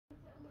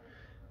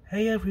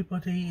Hey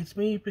everybody, it's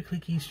me,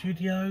 Clicky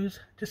Studios.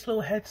 Just a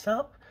little heads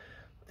up,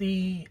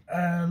 the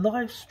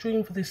live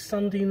stream for this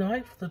Sunday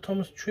night for the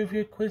Thomas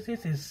Trivia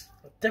quizzes is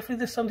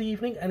definitely this Sunday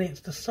evening, and it's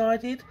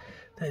decided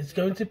that it's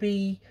going to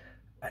be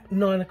at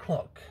 9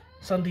 o'clock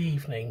Sunday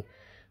evening.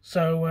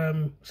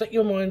 So set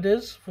your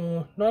reminders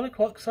for 9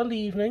 o'clock Sunday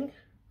evening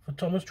for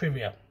Thomas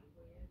Trivia.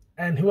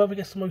 And whoever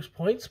gets the most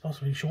points,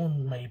 possibly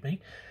Sean maybe,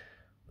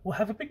 will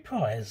have a big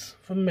prize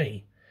from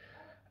me.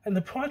 And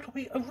the prize will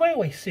be a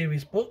Railway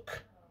Series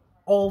book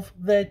of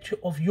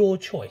your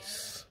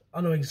choice.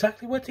 I know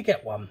exactly where to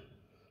get one.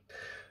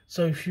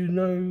 So if you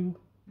know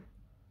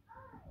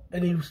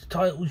any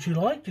titles you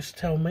like, just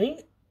tell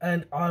me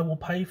and I will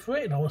pay for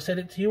it and I will send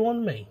it to you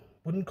on me.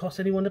 Wouldn't cost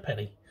anyone a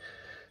penny.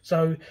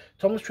 So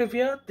Thomas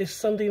Trivia this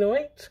Sunday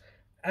night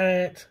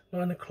at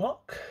 9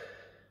 o'clock.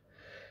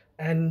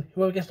 And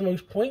whoever gets the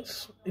most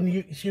points,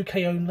 it's UK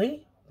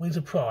only, wins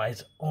a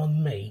prize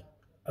on me.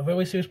 A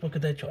Railway Series book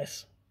of their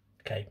choice.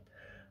 Okay,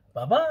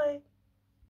 bye-bye.